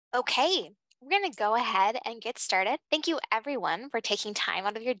Okay, we're going to go ahead and get started. Thank you everyone for taking time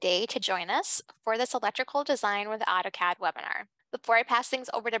out of your day to join us for this electrical design with AutoCAD webinar. Before I pass things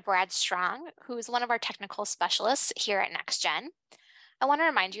over to Brad Strong, who is one of our technical specialists here at NexGen, I want to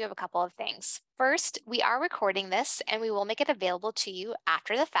remind you of a couple of things. First, we are recording this and we will make it available to you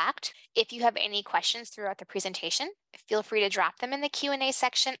after the fact. If you have any questions throughout the presentation, feel free to drop them in the Q&A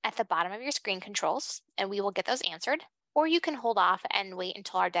section at the bottom of your screen controls and we will get those answered. Or you can hold off and wait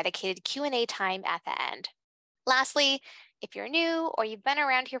until our dedicated Q&A time at the end. Lastly, if you're new or you've been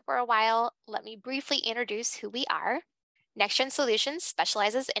around here for a while, let me briefly introduce who we are. NexGen Solutions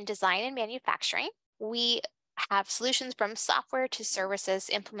specializes in design and manufacturing. We have solutions from software to services,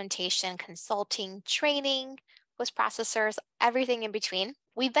 implementation, consulting, training, post-processors, everything in between.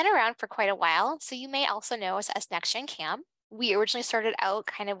 We've been around for quite a while, so you may also know us as NexGenCAM. We originally started out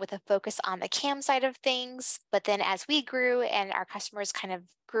kind of with a focus on the CAM side of things, but then as we grew and our customers kind of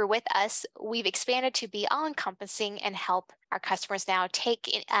grew with us, we've expanded to be all-encompassing and help our customers now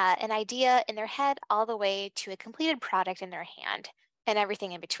take an idea in their head all the way to a completed product in their hand and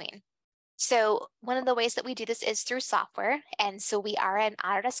everything in between. So one of the ways that we do this is through software, and so we are an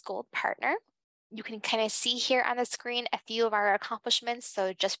Autodesk Gold Partner. You can kind of see here on the screen a few of our accomplishments,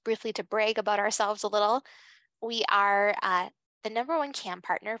 so just briefly to brag about ourselves a little. We are the #1 CAM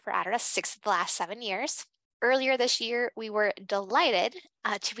partner for Autodesk 6 of the last 7 years. Earlier this year, we were delighted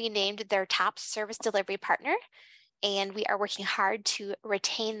to be named their top service delivery partner, and we are working hard to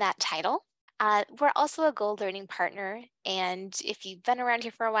retain that title. We're also a Gold Learning Partner, and if you've been around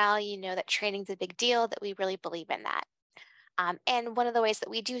here for a while, you know that training is a big deal, that we really believe in that. And one of the ways that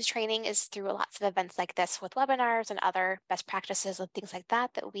we do training is through lots of events like this with webinars and other best practices and things like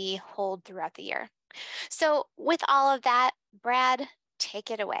that that we hold throughout the year. So with all of that, Brad,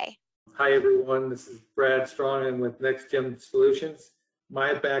 take it away. Hi, everyone. This is Brad Strong. I'm with NexGen Solutions.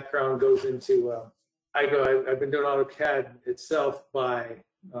 My background goes into, I've been doing AutoCAD itself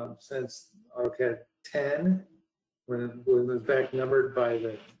since AutoCAD 10, when it was back numbered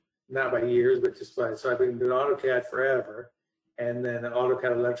not by years, but just by, so I've been doing AutoCAD forever. And then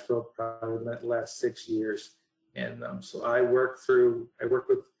AutoCAD Electrical probably the last 6 years. And so I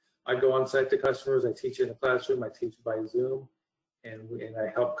go on site to customers, I teach in the classroom, I teach by Zoom, and I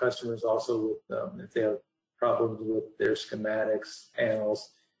help customers also with if they have problems with their schematics,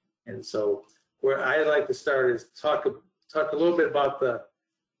 panels. And so where I like to start is talk a little bit about the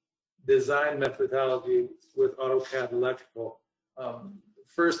design methodology with AutoCAD Electrical.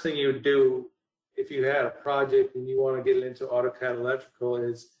 First thing you would do if you had a project and you want to get it into AutoCAD Electrical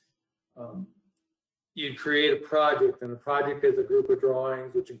is you create a project, and the project is a group of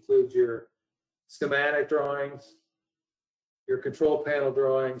drawings, which includes your schematic drawings, your control panel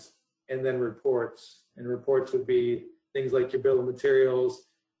drawings, and then reports. And reports would be things like your bill of materials,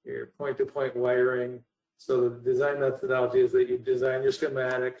 your point-to-point wiring. So the design methodology is that you design your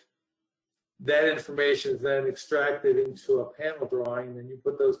schematic. That information is then extracted into a panel drawing, and then you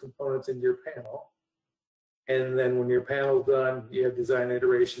put those components into your panel. And then when your panel's done, you have design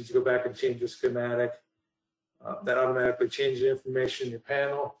iterations. You go back and change your schematic. That automatically changes the information in your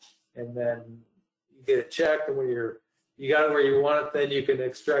panel, and then you get it checked. And when you got it where you want it, then you can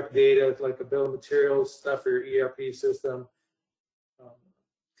extract data like a bill of materials, stuff for your ERP system,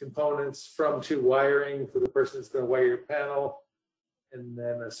 components to wiring for the person that's going to wire your panel, and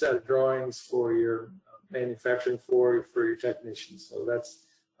then a set of drawings for your manufacturing for your technicians. So that's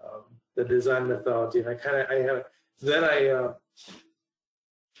the design methodology. And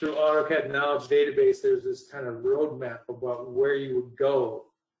through AutoCAD Knowledge Database, there's this kind of roadmap about where you would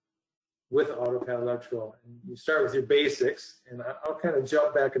go with AutoCAD Electrical. And you start with your basics, and I'll kind of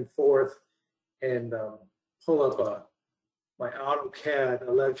jump back and forth and pull up my AutoCAD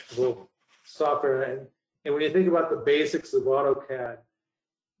Electrical software. And when you think about the basics of AutoCAD,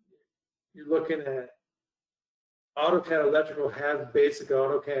 you're looking at AutoCAD Electrical has basic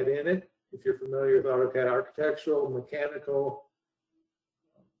AutoCAD in it. If you're familiar with AutoCAD Architectural, Mechanical,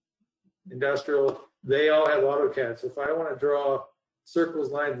 Industrial, they all have AutoCAD. So if I want to draw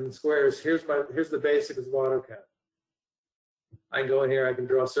circles, lines, and squares, here's the basics of AutoCAD. I can go in here, I can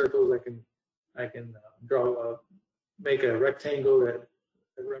draw circles, I can make a rectangle that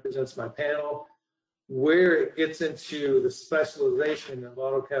represents my panel. Where it gets into the specialization of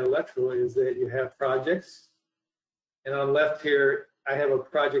AutoCAD Electrical is that you have projects. And on the left here, I have a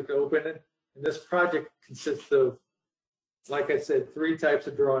project open, and this project consists of, like I said, 3 types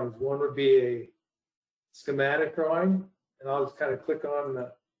of drawings. One would be a schematic drawing, and I'll just kind of click on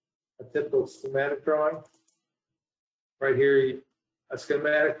a typical schematic drawing. Right here, a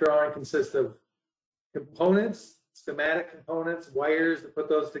schematic drawing consists of components schematic components, wires to put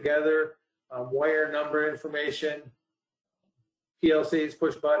those together, wire number information, PLCs,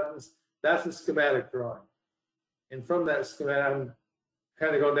 push buttons. That's a schematic drawing. And from that schematic, I'm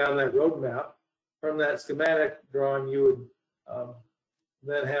kind of going down that roadmap. From that schematic drawing, you would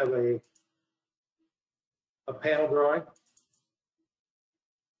then have a panel drawing.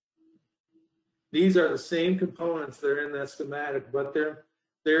 These are the same components that are in that schematic, but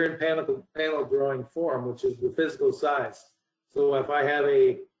they're in panel drawing form, which is the physical size. So if I have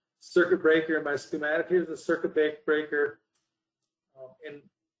a circuit breaker in my schematic, here's a circuit breaker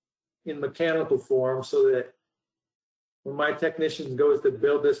in mechanical form, so that when my technician goes to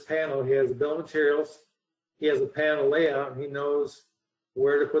build this panel, he has a bill of materials, he has a panel layout, and he knows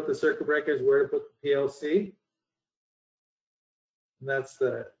where to put the circuit breakers, where to put the PLC. And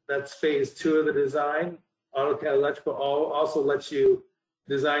that's phase 2 of the design. AutoCAD Electrical also lets you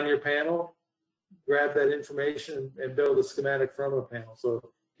design your panel, grab that information, and build a schematic from a panel.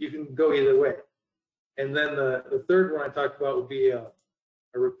 So you can go either way. And then the third one I talked about would be a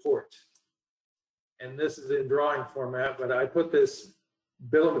report. And this is in drawing format, but I put this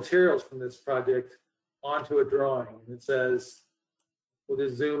bill of materials from this project onto a drawing. And it says, we'll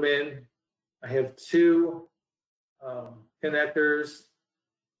just zoom in. I have 2 connectors,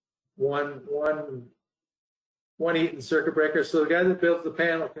 one Eaton circuit breaker. So the guy that builds the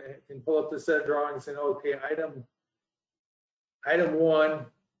panel can pull up this set of drawings and say, okay, item 1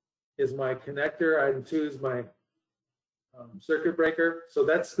 is my connector, item 2 is my circuit breaker. So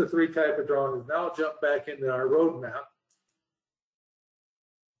that's the 3 type of drawings. Now I'll jump back into our roadmap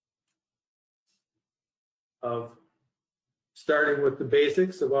of starting with the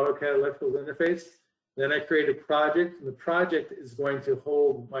basics of AutoCAD electrical interface. Then I create a project, and the project is going to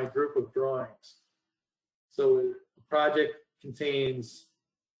hold my group of drawings. So the project contains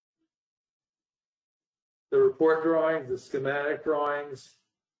the report drawings, the schematic drawings,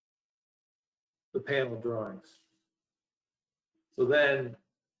 the panel drawings. So then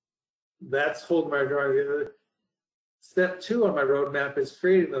that's holding my drawing together. Step 2 on my roadmap is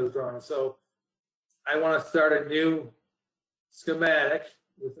creating those drawings. So I want to start a new schematic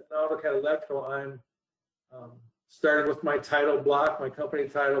with an AutoCAD electrical. I'm starting with my title block, my company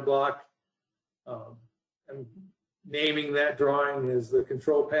title block. I'm naming that drawing as the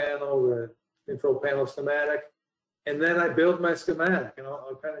control panel schematic. And then I build my schematic, and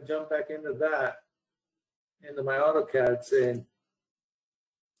I'll kind of jump back into that, into my AutoCAD, saying,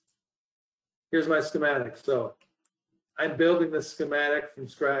 here's my schematic. So I'm building the schematic from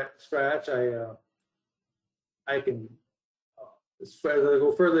scratch. I can, as I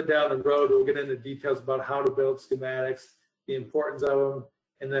go further down the road, we'll get into details about how to build schematics, the importance of them,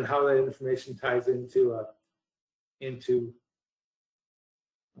 and then how that information ties into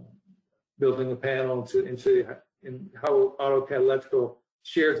building a panel, and how AutoCAD Electrical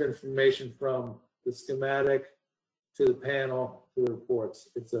shares information from the schematic to the panel to the reports.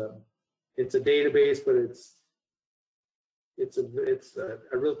 It's a database, but it's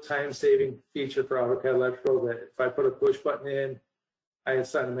a real time-saving feature for AutoCAD Electrical, that if I put a push button in, I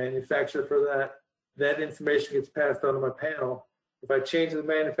assign a manufacturer for that. That information gets passed on to my panel. If I change the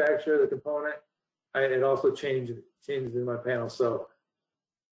manufacturer of the component, it also changes in my panel. So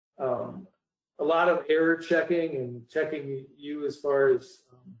a lot of error checking and checking you as far as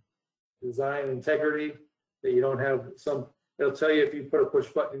design integrity, that you don't have some, it'll tell you if you put a push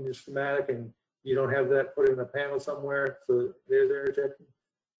button in your schematic and you don't have that put in a panel somewhere. So there's error checking.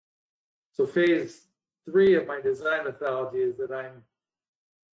 So phase 3 of my design methodology is that I'm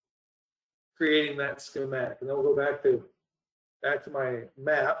creating that schematic, and then we'll go back to my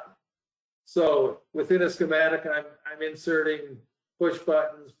map. So within a schematic, I'm inserting push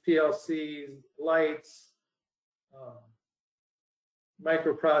buttons, PLCs, lights,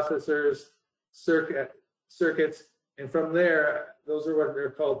 microprocessors, circuits, and from there, those are what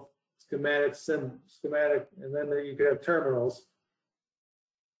they're called schematic, and then you could have terminals.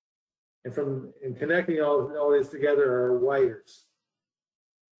 And connecting all these together are wires.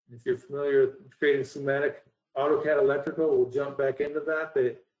 If you're familiar with creating schematic, AutoCAD Electrical will jump back into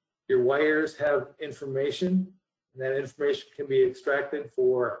that your wires have information, and that information can be extracted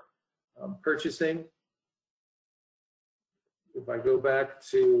for purchasing. If I go back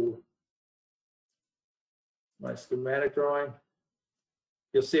to my schematic drawing,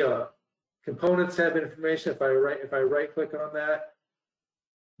 you'll see components have information. If I right click on that,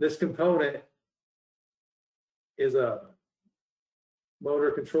 this component is a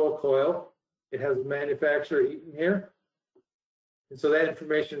motor control coil. It has a manufacturer Eaton here. And so that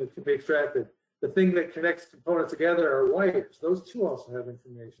information can be extracted. The thing that connects components together are wires. Those two also have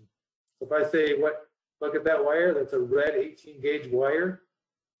information. So if I say, what look at that wire, that's a red 18 gauge wire.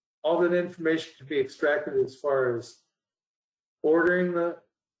 All that information can be extracted as far as ordering the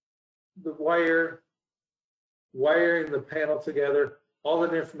wire, wiring the panel together. All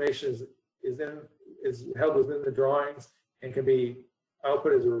that information is held within the drawings and can be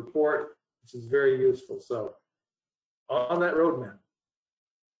output as a report, which is very useful. So on that roadmap,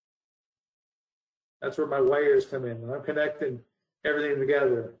 that's where my wires come in. When I'm connecting everything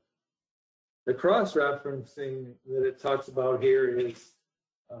together, the cross-referencing that it talks about here is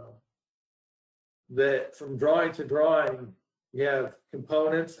that from drawing to drawing, you have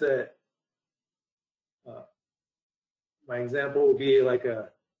components that, my example would be like a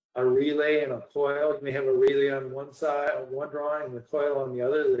relay and a coil. You may have a relay on one side, on one drawing, and the coil on the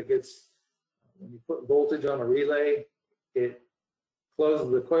other that gets, when you put voltage on a relay, it closes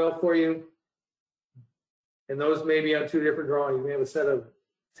the coil for you. And those may be on 2 different drawings. You may have a set of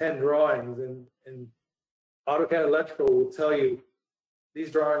 10 drawings, and AutoCAD Electrical will tell you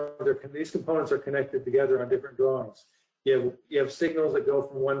these components are connected together on different drawings. You have signals that go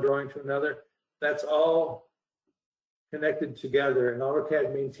from one drawing to another. That's all connected together, and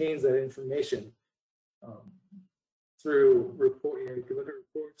AutoCAD maintains that information through report. You can look at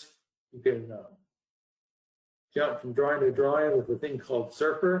reports. You can jump from drawing to drawing with a thing called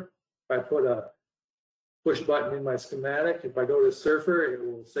Surfer. If I put a push button in my schematic, if I go to Surfer, it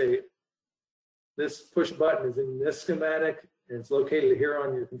will say this push button is in this schematic, and it's located here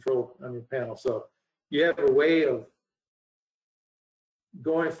on your control, on your panel. So you have a way of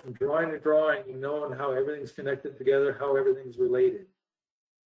going from drawing to drawing and knowing how everything's connected together, how everything's related.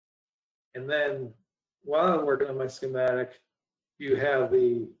 And then while I'm working on my schematic, you have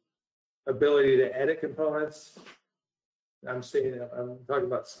the ability to edit components. I'm talking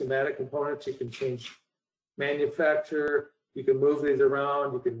about schematic components. You can change manufacturer. You can move these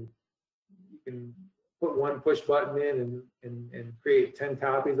around. You can put one push button in and create 10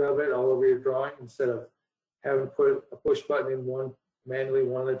 copies of it all over your drawing instead of having to put a push button in manually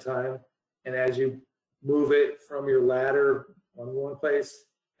one at a time. And as you move it from your ladder on one place,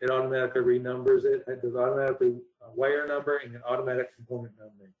 it automatically renumbers it. It does automatically wire numbering and automatic component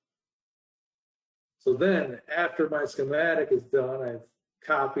numbering. So then after my schematic is done, I've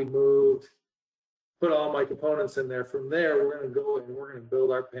copied, moved, put all my components in there. From there, we're going to go and we're going to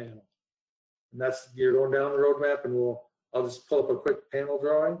build our panel. And that's, you're going down the roadmap, and I'll just pull up a quick panel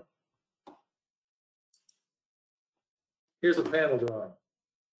drawing. Here's a panel drawing.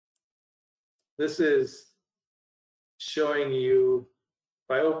 This is showing you,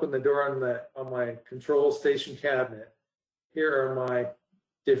 if I open the door on my control station cabinet, here are my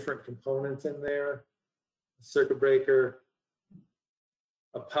different components in there: a circuit breaker,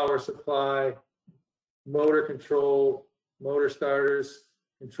 a power supply, motor control, motor starters,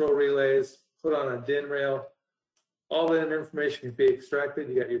 control relays, put on a DIN rail. All that information can be extracted.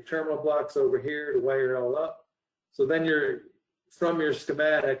 You got your terminal blocks over here to wire it all up. So then from your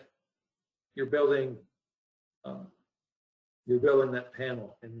schematic, you're building that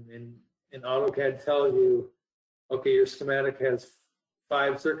panel, and AutoCAD tells you, okay, your schematic has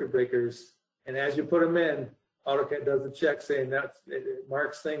 5 circuit breakers, and as you put them in, AutoCAD does a check saying it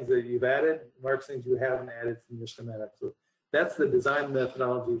marks things that you've added, marks things you haven't added from your schematic. So that's the design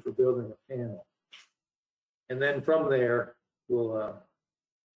methodology for building a panel. And then from there, we'll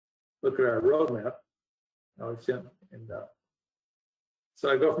look at our roadmap. So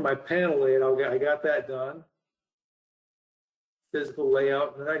I go from my panel layout, I got that done, physical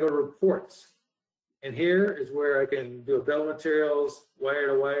layout, and then I go to reports. And here is where I can do a bill of materials, wire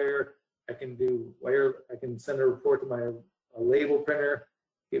to wire. I can send a report to my label printer,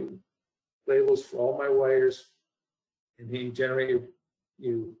 get labels for all my wires, and you generate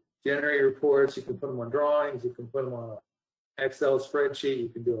reports. You can put them on drawings, you can put them on an Excel spreadsheet, you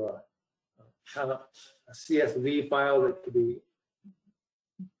can do a CSV file that could be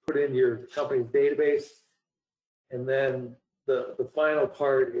put in your company's database. And then the final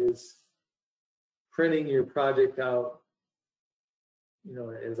part is printing your project out,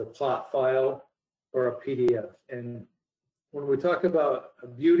 as a plot file or a PDF. And when we talk about a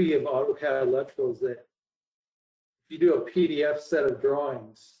beauty of AutoCAD Electrical is that if you do a PDF set of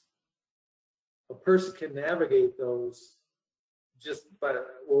drawings, a person can navigate those just by,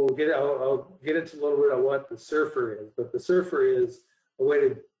 I'll get into a little bit of what the Surfer is, but the Surfer is a way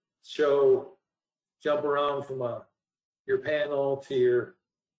to jump around from your panel to your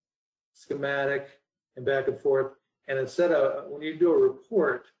schematic and back and forth. And instead of, when you do a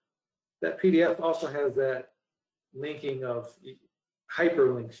report, that PDF also has that linking of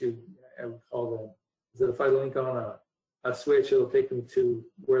hyperlinks, I would call them. Is that if I link on a switch, it'll take me to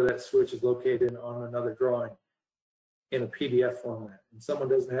where that switch is located on another drawing in a PDF format. And someone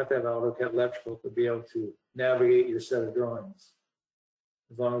doesn't have to have AutoCAD Electrical to be able to navigate your set of drawings,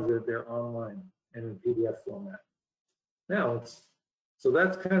 as long as they're online and in PDF format. Now, so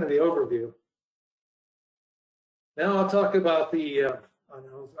that's kind of the overview. Now I'll talk about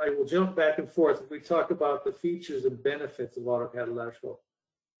I will jump back and forth. We talk about the features and benefits of AutoCAD Electrical.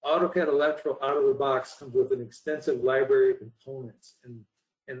 AutoCAD Electrical out of the box comes with an extensive library of components. And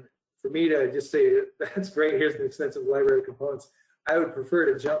for me to just say, that's great, here's an extensive library of components, I would prefer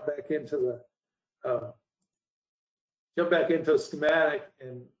to jump back into a schematic,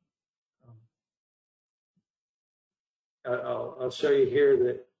 and I'll show you here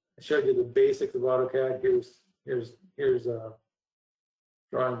that I showed you the basics of AutoCAD. Here's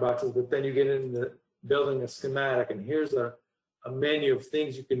drawing boxes, but then you get into building a schematic, and here's a menu of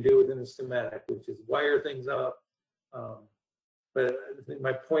things you can do within a schematic, which is wire things up. But I think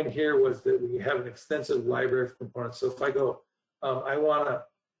my point here was that we have an extensive library of components. So if I go,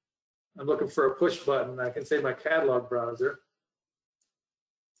 I'm looking for a push button, I can say my catalog browser,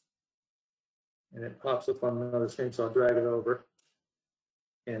 and it pops up on another screen, so I'll drag it over.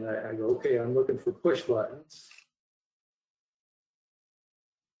 And I go, okay, I'm looking for push buttons.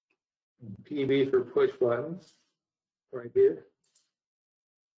 PB for push buttons, right here.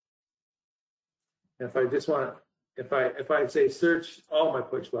 And if I just want, if I say search all my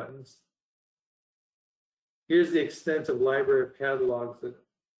push buttons, here's the extensive library of catalogs that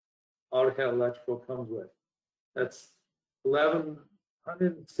AutoCAD Electrical comes with. That's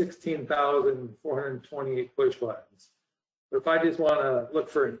 116,428 push buttons. But if I just want to look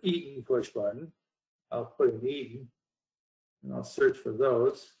for an Eaton push button, I'll put in Eaton, and I'll search for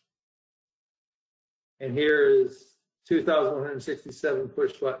those. And here is 2,167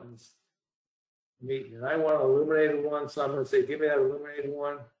 push buttons. And I want an illuminated one, so I'm going to say, give me that illuminated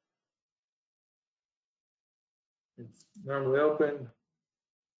one. It's normally open.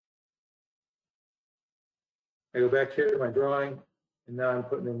 I go back here to my drawing, and now I'm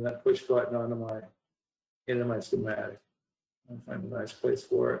putting in that push button into my schematic. I'll find a nice place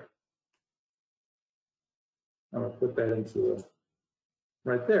for it. I'm going to put that into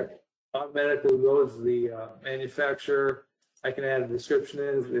right there. Automatically loads the manufacturer. I can add a description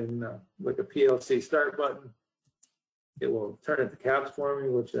in like a PLC start button. It will turn it to caps for me,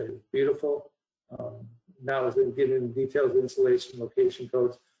 which is beautiful. Now as we get into details, installation, location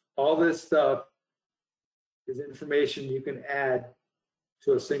codes, all this stuff is information you can add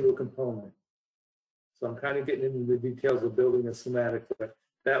to a single component. So I'm kind of getting into the details of building a schematic, but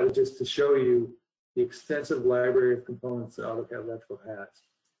that was just to show you the extensive library of components that AutoCAD Electrical has.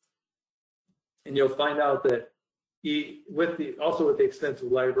 And you'll find out that with the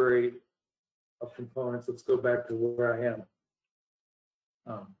extensive library of components, let's go back to where I am.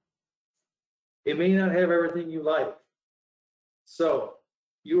 It may not have everything you like. So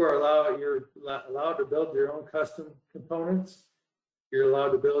you're allowed to build your own custom components. You're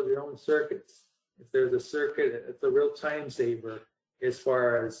allowed to build your own circuits. If there's a circuit, it's a real time saver as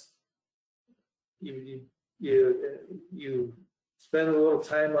far as you spend a little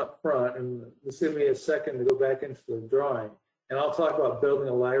time up front, and just give me a second to go back into the drawing, and I'll talk about building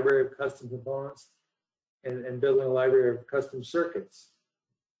a library of custom components and building a library of custom circuits.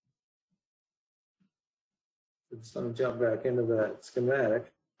 So just let me jump back into that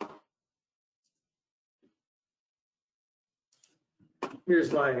schematic.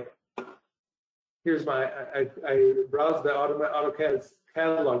 I browse the AutoCAD's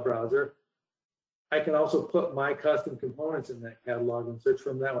catalog browser. I can also put my custom components in that catalog and search for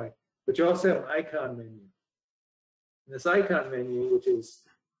them that way. But you also have an icon menu. And this icon menu, which is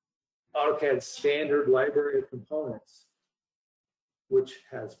AutoCAD's standard library of components, which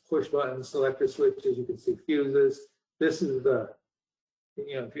has push buttons, selector switches, you can see fuses. This is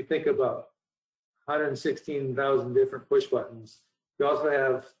if you think about 116,000 different push buttons, you also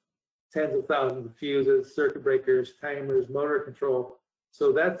have tens of thousands of fuses, circuit breakers, timers, motor control.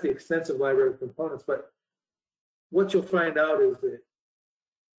 So that's the extensive library of components. But what you'll find out is that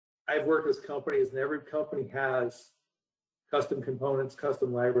I've worked with companies, and every company has custom components,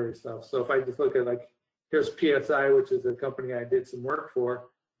 custom library stuff. So if I just look at, like, here's PSI, which is a company I did some work for.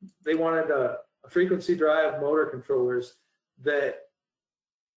 They wanted a frequency drive motor controllers that,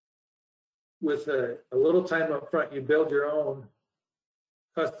 with a little time up front, you build your own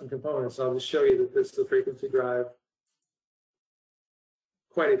custom components. So I'll just show you that this is a frequency drive.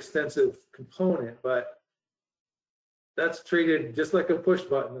 Quite extensive component, but that's treated just like a push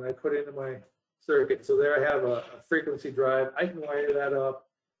button that I put into my circuit. So there I have a frequency drive. I can wire that up.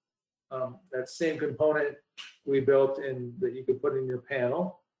 That same component we built in that you could put in your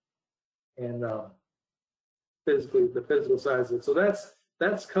panel, and physically the physical size of it. So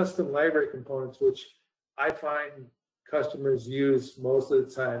that's custom library components, which I find customers use most of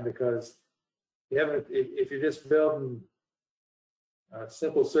the time, because if you're just building a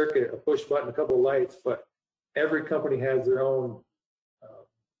simple circuit, a push button, a couple of lights, but every company has their own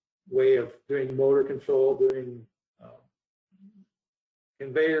way of doing motor control, doing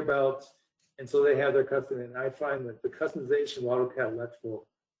conveyor belts, and so they have their custom. And I find that the customization of AutoCAD electrical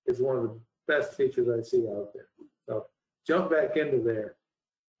is one of the best features I see out there. So jump back into there.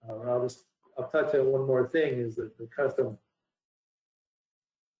 I'll touch on one more thing, is that the custom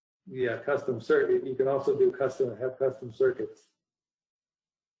circuit. You can also do have custom circuits.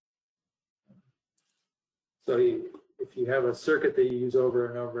 So if you have a circuit that you use over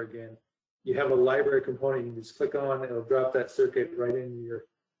and over again, you have a library component you can just click on, it'll drop that circuit right into your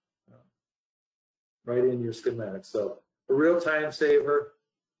schematic. So a real time saver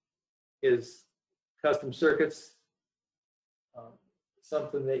is custom circuits.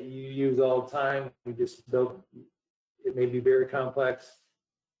 Something that you use all the time. You just build, it may be very complex,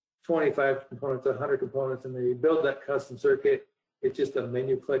 25 components, 100 components, and then you build that custom circuit. It's just a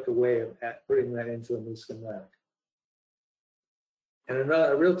menu click away of putting that into a new schematic. And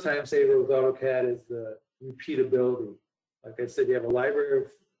a real time saver with AutoCAD is the repeatability. Like I said, you have a library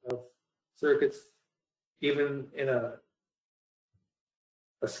of circuits. Even in a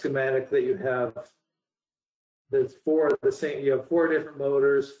schematic that you have, there's you have four different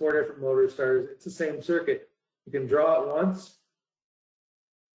motors, four different motor starters. It's the same circuit. You can draw it once,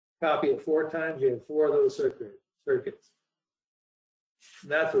 copy it 4 times, you have 4 of those circuits.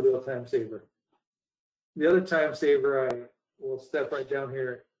 And that's a real time saver. The other time saver I will step right down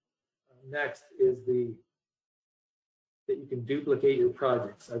here next is that you can duplicate your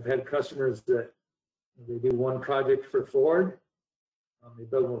projects. I've had customers that they do one project for Ford. They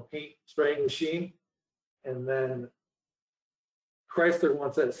build a paint spraying machine, and then Chrysler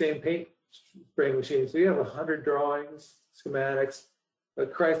wants that same paint spraying machine. So you have 100 drawings, schematics,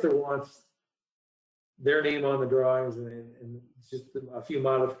 but Chrysler wants their name on the drawings and just a few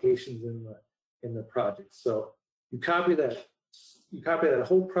modifications in the project. So you copy that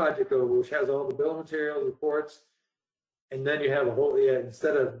whole project over, which has all the bill of materials, reports, and then you have a whole,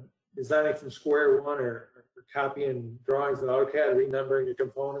 instead of designing from square one or copying drawings in AutoCAD, renumbering your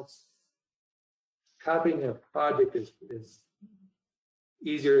components, copying a project is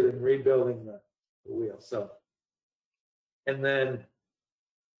easier than rebuilding the wheel. So, and then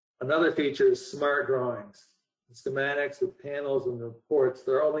another feature is smart drawings. The schematics with panels and the reports,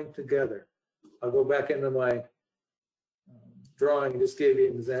 they're all linked together. I'll go back into my drawing and just give you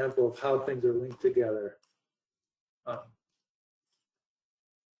an example of how things are linked together.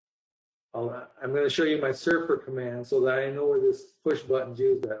 I'm going to show you my surfer command so that I know where this push button's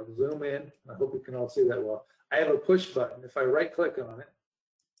used at. I'll zoom in. I hope you can all see that well. I have a push button. If I right click on it,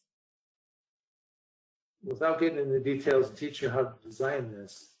 without getting into the details and teaching you how to design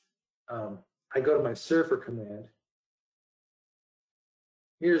this, I go to my surfer command.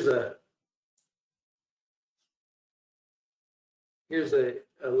 Here's a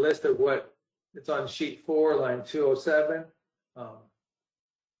list of what it's on sheet 4, line 207.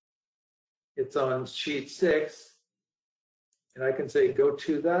 It's on sheet 6, and I can say go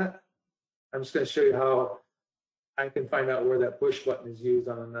to that. I'm just going to show you how I can find out where that push button is used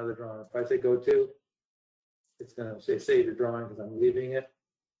on another drawing. If I say go to, it's going to say save your drawing because I'm leaving it.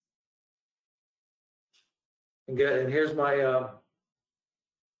 And here's my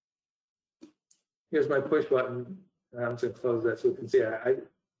push button. I'm just going to close that so you can see.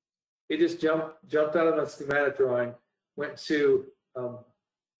 It just jumped out of the schematic drawing, went to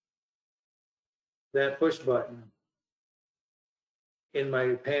that push button in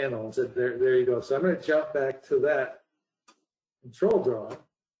my panel and said, there you go. So I'm going to jump back to that control drawing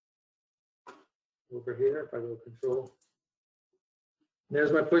over here. If I go control, and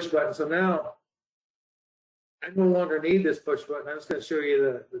there's my push button. So now I no longer need this push button. I'm just going to show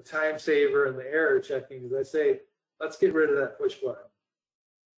you the time saver and the error checking. As I say, let's get rid of that push button.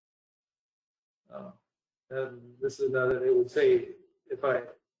 And this is another, it would say if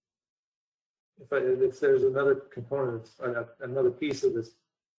there's another component, another piece of this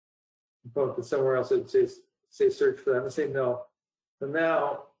component that's somewhere else, it would say search for that. I'm going to say no. So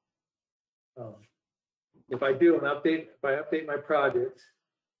now, if I do an update, if I update my project,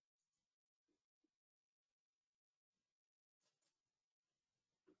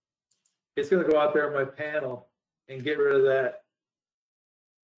 it's going to go out there on my panel and get rid of that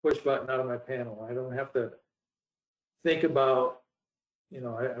push button out of my panel. I don't have to think about I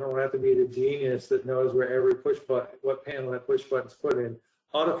don't have to be the genius that knows where every push button, what panel that push button's put in.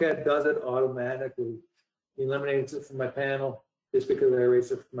 AutoCAD does it automatically. It eliminates it from my panel just because I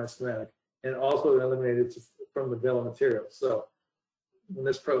erased it from my schematic, and also eliminated it from the bill of materials. So when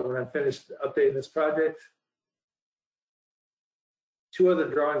I'm finished updating this project, 2 other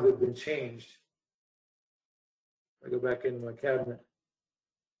drawings have been changed. I go back into my cabinet.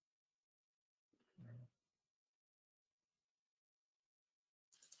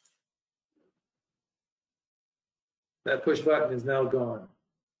 That push button is now gone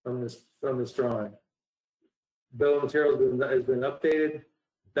from this drawing. Bill of materials has been updated.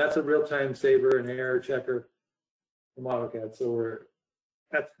 That's a real-time saver and error checker from AutoCAD. So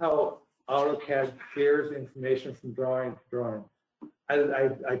that's how AutoCAD shares information from drawing to drawing.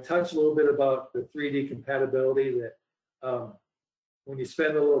 I touched a little bit about the 3D compatibility that when you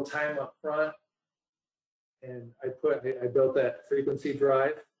spend a little time up front, and I built that frequency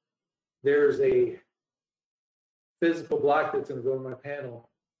drive, there's a physical block that's going to go in my panel.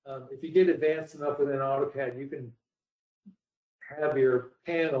 If you get advanced enough within AutoCAD, you can have your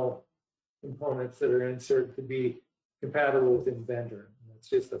panel components that are inserted to be compatible with Inventor. It's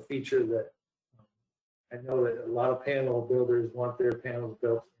just a feature that I know that a lot of panel builders want their panels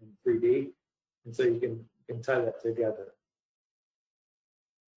built in 3D, and so you can tie that together.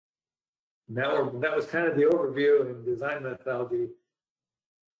 And that was kind of the overview and design methodology.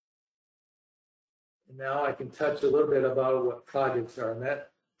 And now I can touch a little bit about what projects are. And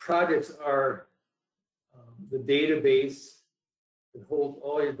that projects are the database that holds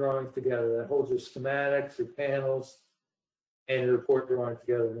all your drawings together, that holds your schematics, your panels, and your report drawings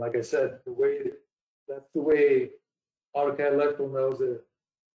together. And like I said, that's the way AutoCAD Electrical knows that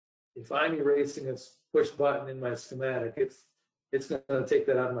if I'm erasing a push button in my schematic, it's going to take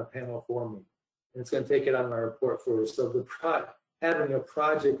that out of my panel for me. And it's going to take it out of my report for me. So having a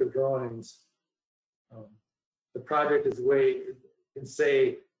project of drawings, the project is the way you can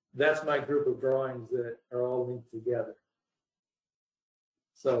say, that's my group of drawings that are all linked together.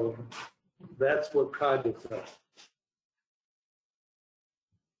 So that's what projects are.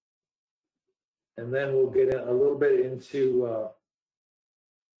 And then we'll get a little bit into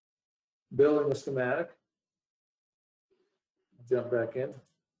building a schematic. Jump back in.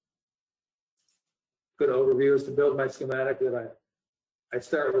 Good overview is to build my schematic that I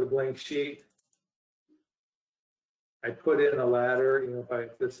start with a blank sheet. I put in a ladder,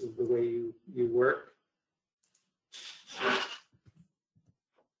 if this is the way you work.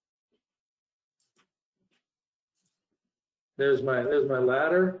 There's my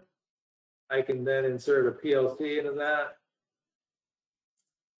ladder. I can then insert a PLC into that.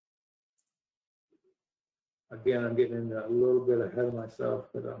 Again, I'm getting into a little bit ahead of myself,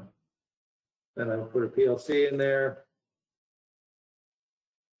 but then I put a PLC in there.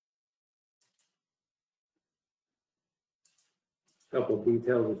 A couple of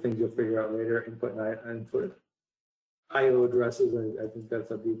details of things you'll figure out later. Input IO addresses. I think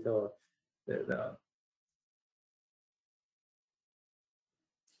that's a detail that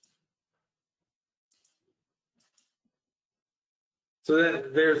so then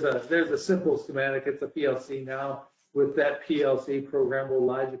there's a simple schematic. It's a PLC now. With that PLC programmable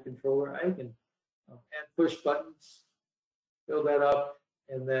logic controller, I can add push buttons, build that up,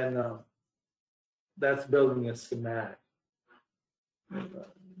 and then that's building a schematic.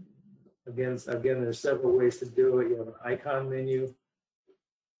 Again, there's several ways to do it. You have an icon menu,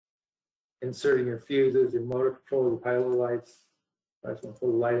 inserting your fuses, your motor control, your pilot lights. I just want to put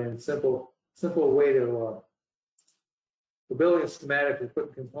a light in. Simple way to building a schematic and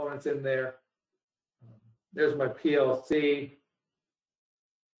putting components in there. There's my PLC.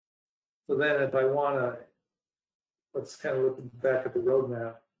 So then if I want to, let's kind of look back at the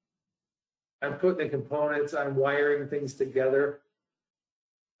roadmap. I'm putting in components, I'm wiring things together.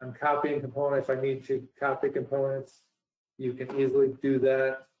 I'm copying components. If I need to copy components, you can easily do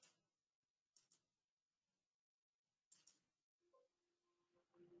that.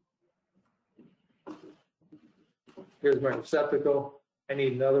 Here's my receptacle. I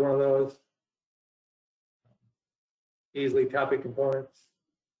need another one of those. Easily copy components.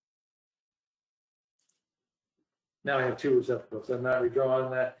 Now I have 2 receptacles. I'm not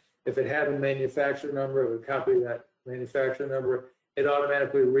redrawing that. If it had a manufacturer number, it would copy that manufacturer number. It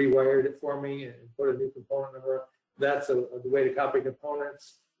automatically rewired it for me and put a new component number. That's the way to copy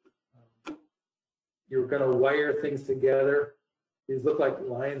components. You're going to wire things together. These look like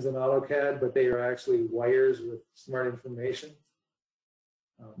lines in AutoCAD, but they are actually wires with smart information.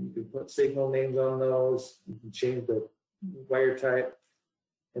 You can put signal names on those. You can change the wire type.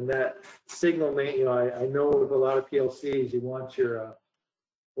 And that signal name, I know with a lot of PLCs, you want your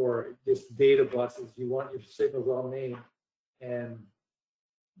or just data buses. You want your signals all named, and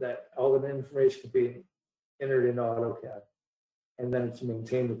that all of the information can be entered into AutoCAD. And then it's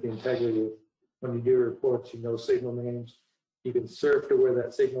maintained with the integrity. When you do reports, you know signal names. You can surf to where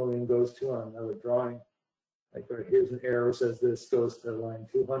that signal name goes to on another drawing. Like right here's an arrow says this goes to line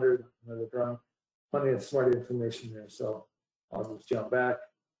 200, another drawing. Plenty of smart information there. So I'll just jump back.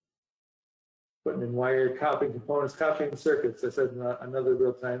 Putting in wire, copying components, copying circuits. I said another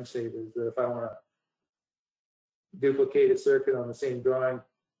real time save is that if I want to duplicate a circuit on the same drawing,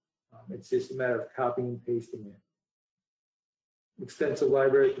 it's just a matter of copying and pasting it. Extensive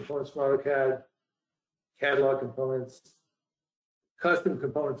library components from AutoCAD, catalog components, custom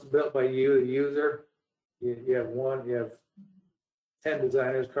components built by you, the user. You have 10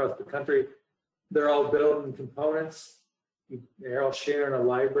 designers across the country. They're all building components. They're all sharing a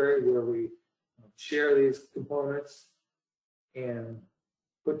library where we share these components and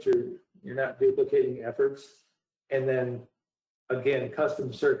you're not duplicating efforts. And then again,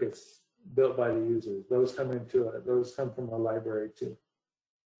 custom circuits built by the users. Those come from a library too.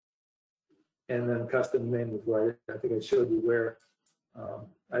 And then custom menus, where I think I showed you where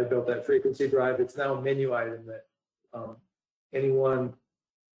I built that frequency drive. It's now a menu item that anyone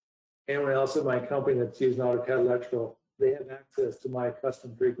else in my company that's using AutoCAD Electrical, they have access to my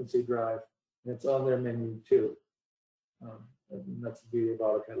custom frequency drive, and it's on their menu too. And that's the beauty of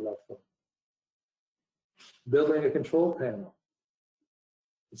AutoCAD Electrical. Building a control panel.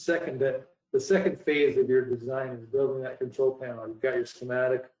 The second phase of your design is building that control panel. You've got your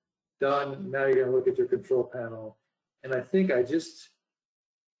schematic done. Now you're going to look at your control panel. And I think I just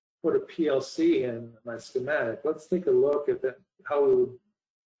put a PLC in my schematic. Let's take a look at that, how we would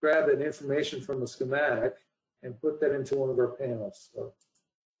grab that information from the schematic and put that into one of our panels. So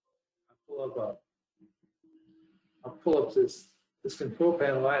I'll pull up this control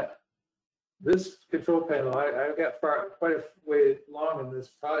panel. This control panel, I got quite a way along in this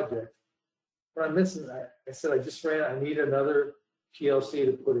project. What I'm missing, I said I need another PLC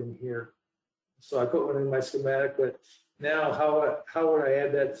to put in here. So I put one in my schematic, but now how would I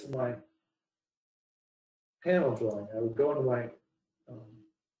add that to my panel drawing? I would go into my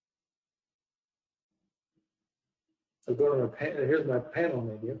here's my panel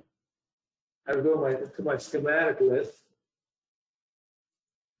menu. I would go to my schematic list,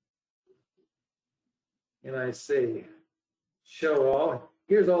 and I say show all.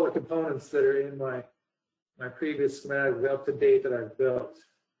 Here's all the components that are in my previous schematic up to date that I've built.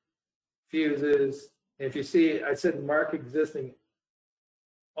 Fuses. And if you see, I said mark existing.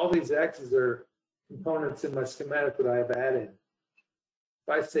 All these X's are components in my schematic that I've added. If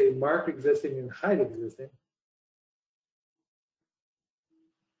I say mark existing and hide existing,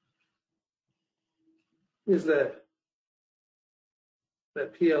 is that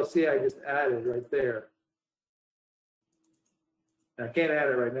PLC I just added right there. And I can't add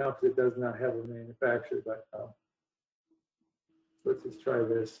it right now because it does not have a manufacturer, but let's just try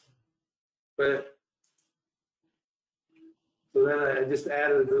this. But so then I just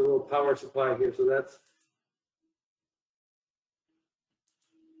added a little power supply here. So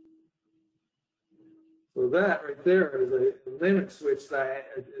that right there is a limit switch that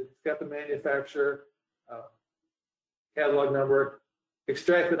it's got the manufacturer catalog number,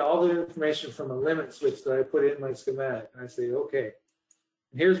 extracted all the information from a limit switch that I put in my schematic. And I say, okay,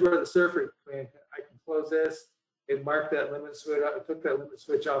 and here's where the surfer, I can close this. It marked that limit switch. I took that limit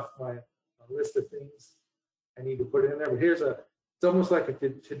switch off my list of things I need to put in there. But it's almost like a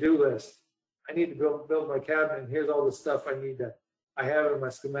to-do list. I need to build my cabinet, and here's all the stuff I have in my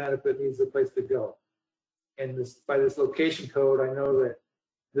schematic that needs a place to go. And by this location code, I know that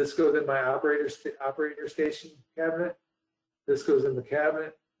this goes in my operator station cabinet. This goes in the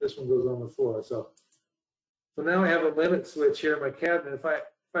cabinet. This one goes on the floor. So now I have a limit switch here in my cabinet. If I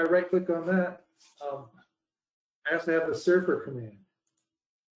right click on that, I also have the surfer command.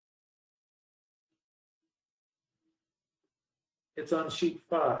 It's on sheet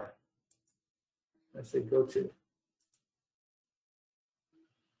 5. I say go to.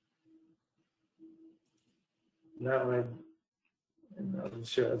 That one, and I'll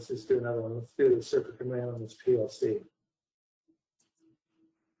show. Let's just do another one. Let's do the surfer command on this PLC.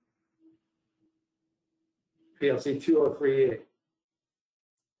 PLC 2038.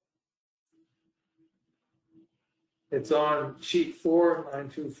 It's on sheet 4, line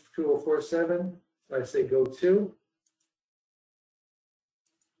 2047. So I say go to.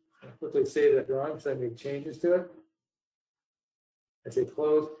 I quickly save that drawing because I made changes to it. I say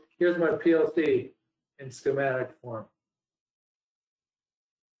close. Here's my PLC in schematic form.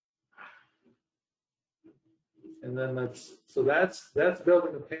 And then that's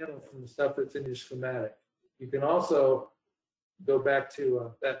building a panel from the stuff that's in your schematic. You can also go back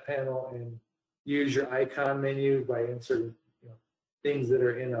to that panel and use your icon menu by inserting things that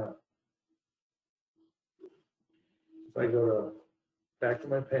are in a. If I go back to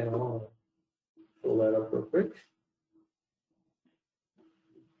my panel, I'll pull that up real quick.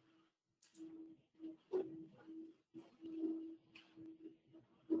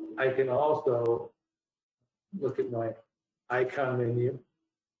 I can also look at my icon menu.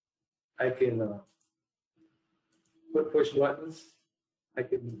 I can put push buttons. I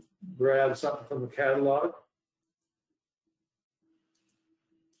can grab something from the catalog.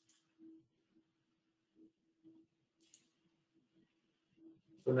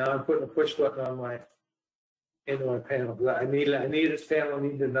 So now I'm putting a push button on into my panel. I need this panel. I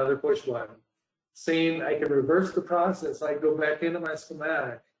need another push button. Same. I can reverse the process. I go back into my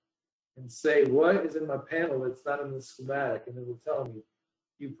schematic and say what is in my panel that's not in the schematic, and it will tell me.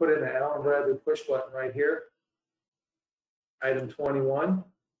 You put in an Allen Bradley push button right here. Item 21.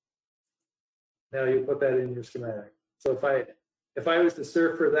 Now you put that in your schematic. So if I was to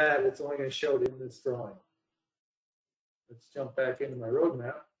search for that, it's only going to show it in this drawing. Let's jump back into my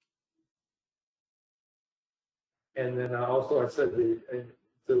roadmap. And then also I said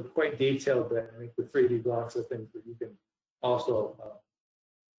it's quite detailed that I think the 3D blocks are things that you can also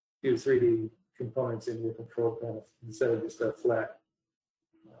do 3D components in your control panel instead of just a flat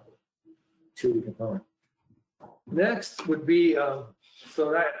 2D component. Next would be,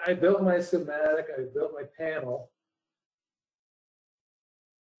 so I built my schematic, I built my panel.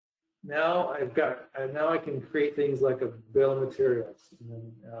 Now I can create things like a bill of materials. And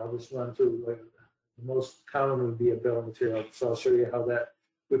then I'll just run through like the most common would be a bill of materials. So I'll show you how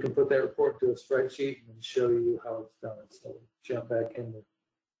we can put that report to a spreadsheet and show you how it's done. So jump back into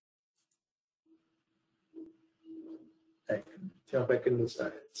this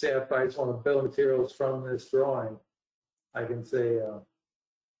side. Say if I just want to bill of materials from this drawing, I can say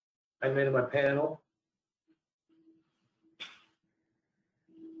I'm in my panel.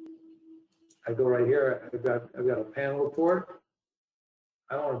 I go right here. I've got a panel report.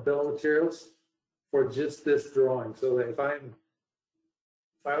 I want a bill of materials for just this drawing. So that if I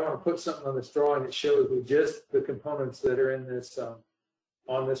want to put something on this drawing, it shows me just the components that are in this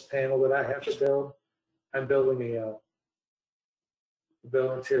on this panel that I have to build. I'm building a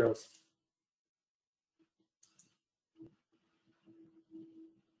bill of materials.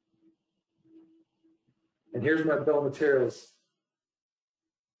 And here's my bill of materials.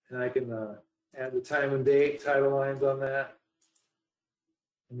 And I can add the time and date, title lines on that.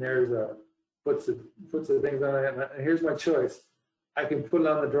 And there's puts the things on it. And here's my choice. I can put it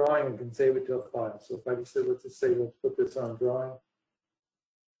on the drawing and can save it to a file. So if I just say, let's put this on drawing.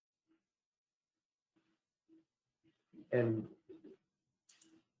 And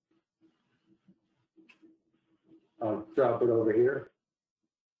I'll drop it over here.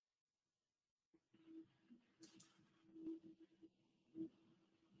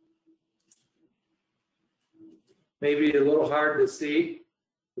 Maybe a little hard to see,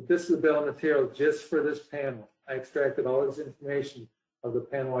 but this is a bill of materials just for this panel. I extracted all this information of the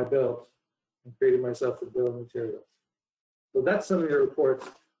panel I built and created myself a bill of materials. So that's some of your reports.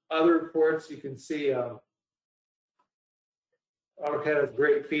 Other reports you can see, AutoCAD has a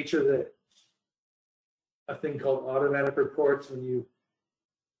great feature that a thing called automatic reports. When you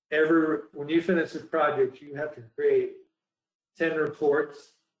finish a project, you have to create 10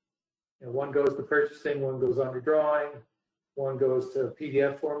 reports. And one goes to purchasing, one goes on your drawing, one goes to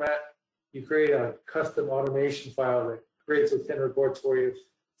PDF format. You create a custom automation file that creates those 10 reports for you.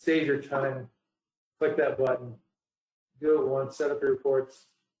 Save your time, click that button, do it once, set up your reports,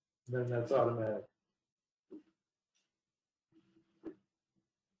 and then that's automatic.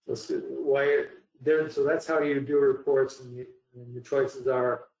 So that's how you do reports, and your choices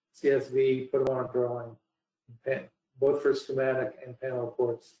are CSV, put them on a drawing, both for schematic and panel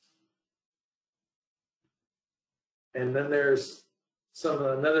reports. And then there's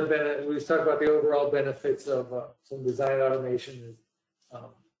another benefit. We talked about the overall benefits of some design automation is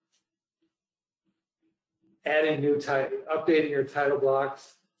adding updating your title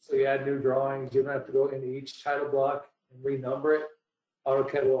blocks. So you add new drawings. You don't have to go into each title block and renumber it.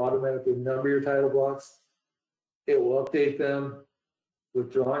 AutoCAD will automatically number your title blocks. It will update them with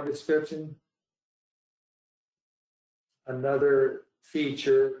drawing description. Another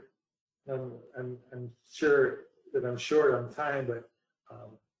feature, I'm sure that I'm short on time, but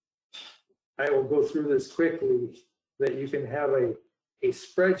I will go through this quickly, that you can have a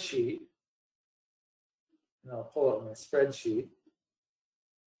spreadsheet. And I'll pull up my spreadsheet.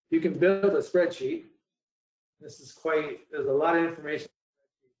 You can build a spreadsheet. There's a lot of information,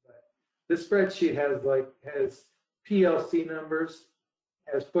 but this spreadsheet has PLC numbers,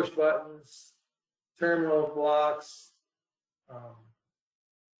 has push buttons, terminal blocks,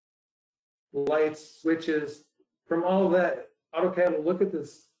 lights, switches. From all of that, AutoCAD will look at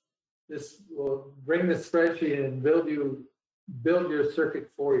this will bring the spreadsheet and build your circuit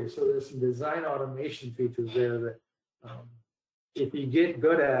for you. So there's some design automation features there that if you get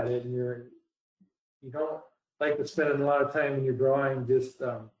good at it and you don't like to spend a lot of time in your drawing just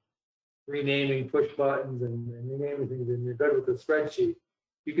renaming push buttons and renaming things, and you're good with the spreadsheet,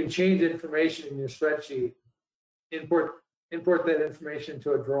 you can change information in your spreadsheet, import that information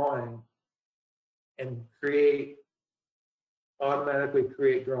to a drawing, and automatically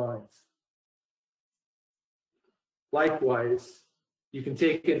create drawings. Likewise, you can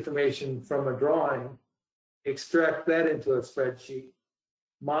take information from a drawing, extract that into a spreadsheet,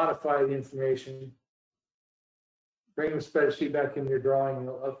 modify the information, bring the spreadsheet back in your drawing, and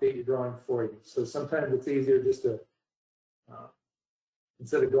it'll update your drawing for you. So sometimes it's easier just to,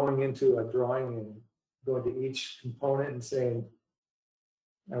 instead of going into a drawing and going to each component and saying,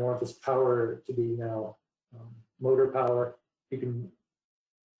 I want this power to be now motor power, you can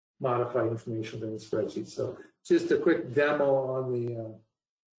modify information in the spreadsheet. So just a quick demo on the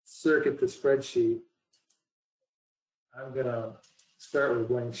circuit to spreadsheet. I'm going to start with a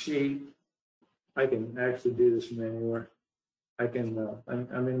blank sheet. I can actually do this from anywhere.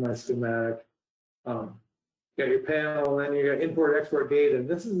 I'm in my schematic. Got your panel, and then you got import, export data. And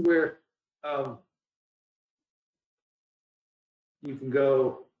this is where you can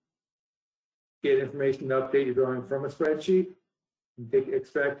go get information to update your drawing from a spreadsheet and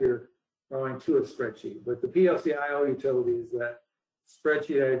extract your drawing to a spreadsheet. But the PLC I/O utility is that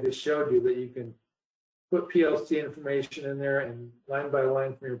spreadsheet I just showed you that you can put PLC information in there and line by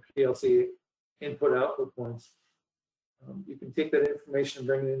line from your PLC input output points. You can take that information and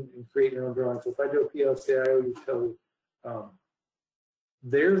bring it in and create your own drawing. So if I do a PLC I/O utility,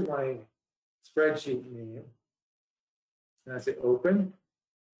 there's my spreadsheet name. And I say open.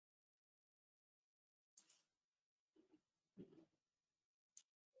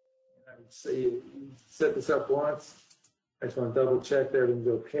 I would say you set this up once. I just want to double check that everything's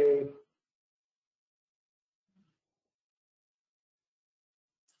okay.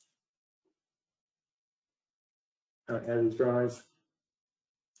 Add these drawings.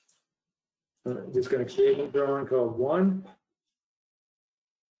 I'm just going to create a drawing called 1.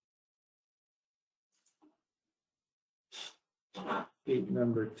 Sheet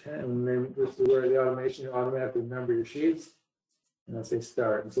number 10. And then this is where the automation automatically number your sheets. And I say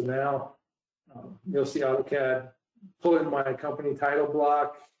start. And so now you'll see AutoCAD pull in my company title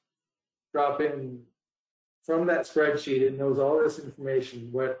block, drop in from that spreadsheet. It knows all this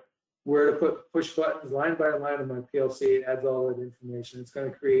information, where to put push buttons line by line on my PLC. It adds all that information. It's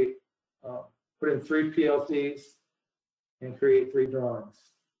going to create, put in 3 PLCs and create 3 drawings.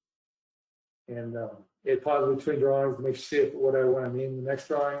 And it pauses between drawings to make sure what I want to name the next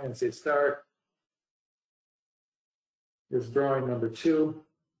drawing and say start. Here's drawing number 2.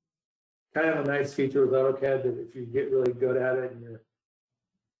 Kind of a nice feature with AutoCAD that if you get really good at it and you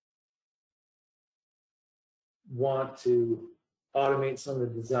want to automate some of the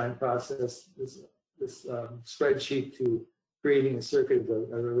design process, this spreadsheet to creating a circuit is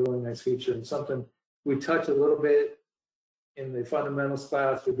a really nice feature, and something we touch a little bit in the fundamentals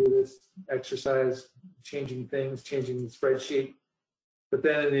class. We do this exercise, changing things, changing the spreadsheet. But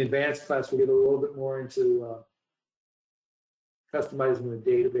then in the advanced class, we get a little bit more into customizing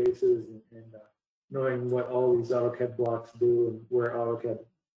the databases and knowing what all these AutoCAD blocks do and where AutoCAD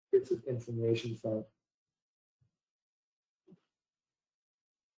gets its information from.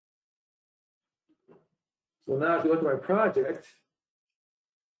 So now if you look at my project,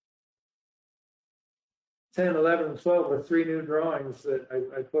 10, 11, and 12 are 3 new drawings that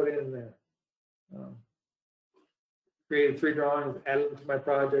I put in there. Created 3 drawings, added them to my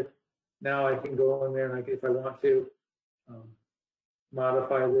project. Now I can go in there and if I want to,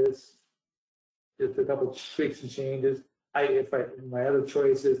 modify this. Just a couple tweaks and changes. My other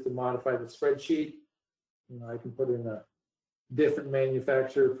choice is to modify the spreadsheet. I can put in a different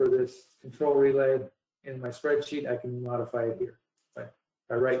manufacturer for this control relay. In my spreadsheet, I can modify it here. If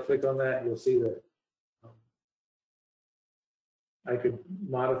I right-click on that, you'll see that I could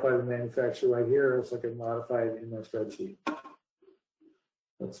modify the manufacturer right here, or else I could modify it in my spreadsheet.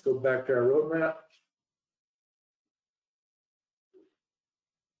 Let's go back to our roadmap.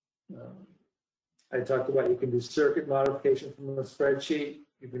 I talked about you can do circuit modification from a spreadsheet.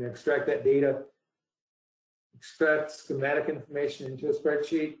 You can extract that data, extract schematic information into a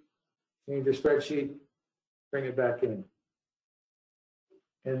spreadsheet, change your spreadsheet, bring it back in.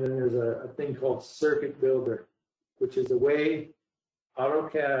 And then there's a thing called Circuit Builder, which is a way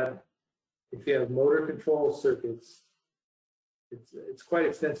AutoCAD, if you have motor control circuits, it's quite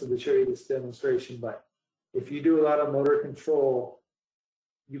extensive to show you this demonstration, but if you do a lot of motor control,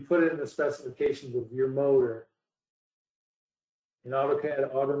 you put it in the specifications of your motor, and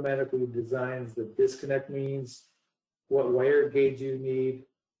AutoCAD automatically designs the disconnect means, what wire gauge you need,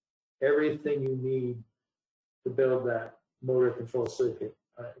 everything you need to build that motor control circuit.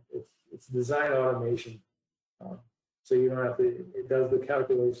 It's design automation. So you don't have to, it does the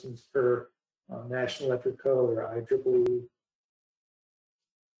calculations per National Electric Code or IEEE.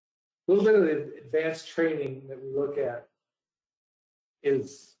 A little bit of the advanced training that we look at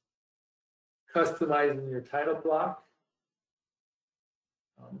is customizing your title block,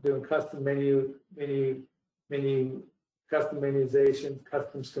 doing custom custom menuzation,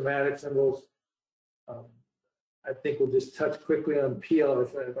 custom schematic symbols. I think we'll just touch quickly on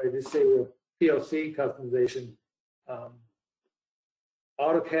if I just say PLC customization.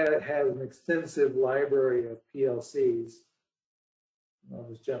 AutoCAD has an extensive library of PLCs. I'll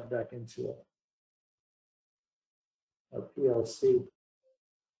just jump back into a PLC.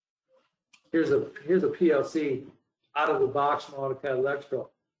 Here's a PLC out of the box from AutoCAD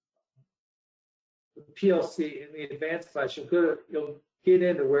Electrical. The PLC in the advanced class, you'll get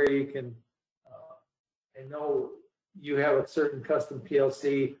into where you can and know you have a certain custom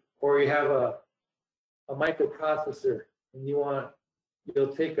PLC, or you have a microprocessor, and you'll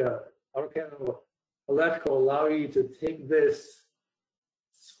take AutoCAD Electrical allow you to take this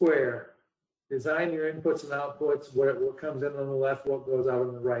square, design your inputs and outputs, what comes in on the left, what goes out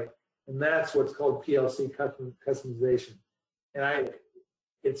on the right, and that's what's called PLC customization. And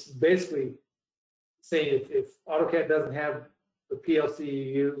it's basically saying if AutoCAD doesn't have the PLC you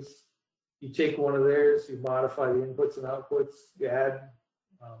use, you take one of theirs, you modify the inputs and outputs, you add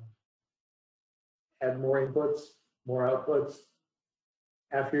more inputs, more outputs.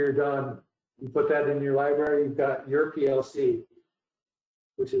 After you're done, you put that in your library, you've got your PLC,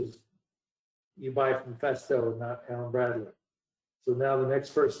 which is you buy from Festo, not Allen Bradley. So now the next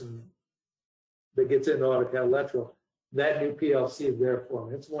person that gets into AutoCAD Electrical, that new PLC is there for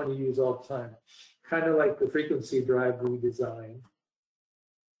them. It's one you use all the time. Kind of like the frequency drive we designed,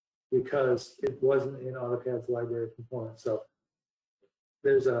 because it wasn't in AutoCAD's library of components. So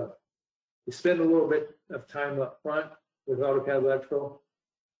you spend a little bit of time up front with AutoCAD Electrical,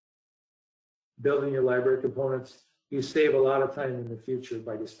 building your library components. You save a lot of time in the future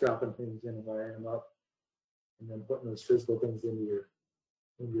by just dropping things in and wiring them up, and then putting those physical things into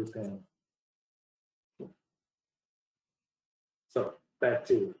your panel. So back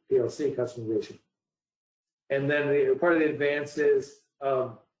to PLC customization. And then part of the advance is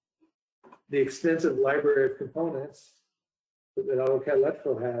the extensive library of components that AutoCAD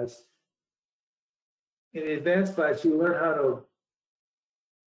Electrical has. In the advanced class, you learn how to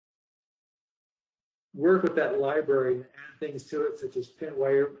work with that library and add things to it, such as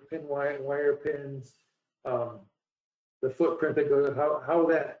wire pins, the footprint that goes, how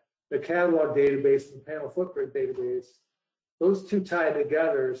the catalog database and the panel footprint database, those two tie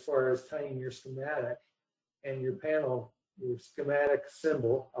together as far as tying your schematic and your panel, your schematic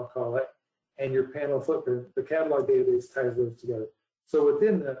symbol, I'll call it, and your panel footprint. The catalog database ties those together. So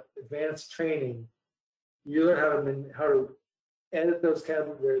within the advanced training, you learn how to edit those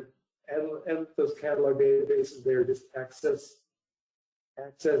catalog databases. They're just access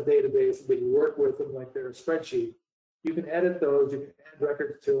databases, but you work with them like they're a spreadsheet. You can edit those, you can add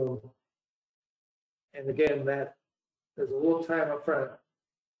records to them. And again, there's a little time up front,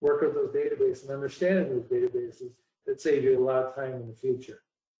 work with those databases and understanding those databases that save you a lot of time in the future.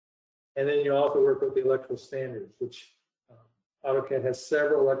 And then you also work with the electrical standards, which AutoCAD has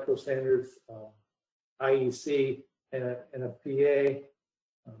several electrical standards, IEC and a PA,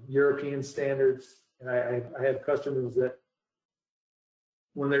 European standards. And I have customers that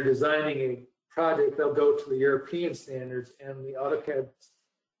when they're designing a project, they'll go to the European standards, and the AutoCAD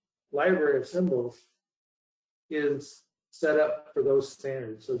library of symbols is set up for those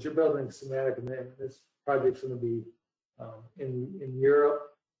standards. So as you're building a schematic, and this project's going to be in Europe,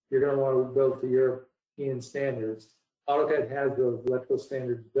 you're going to want to build to European standards. AutoCAD has those electrical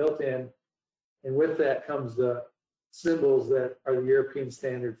standards built in, and with that comes the symbols that are the European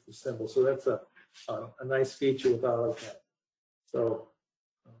standard for symbols. So that's a nice feature with AutoCAD. So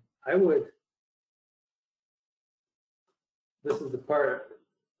this is the part,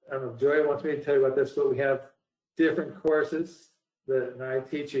 I don't know if Joy wants me to tell you about this, but we have different courses that I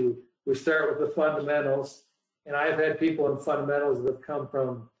teach you. We start with the fundamentals, and I've had people in fundamentals that have come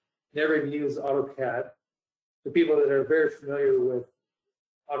from never even used AutoCAD, to people that are very familiar with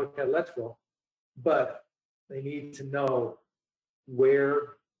AutoCAD electrical, but they need to know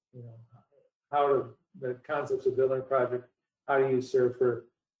where, you know, how to, the concepts of building a project, how to use SURF for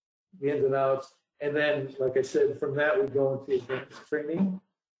the ins and outs. And then, like I said, from that, we go into advanced training,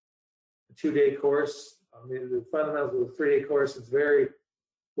 a 2-day course. I mean, the fundamentals of a 3-day course, it's very, a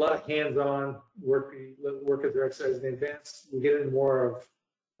lot of hands-on work as they're exercising in advance. We get into more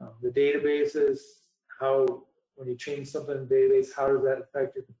of the databases, how, when you change something in the database, how does that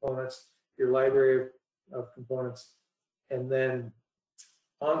affect your components, your library of components. And then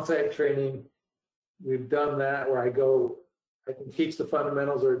on-site training, we've done that where I can teach the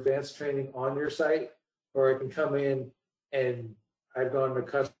fundamentals or advanced training on your site, or I can come in and I've gone to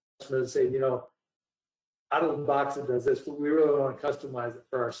customers and say, you know, out of the box it does this, but we really want to customize it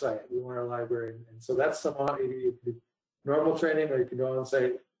for our site. We want our library. And so that's some, you can do normal training or you can do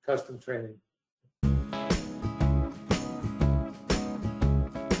on-site custom training.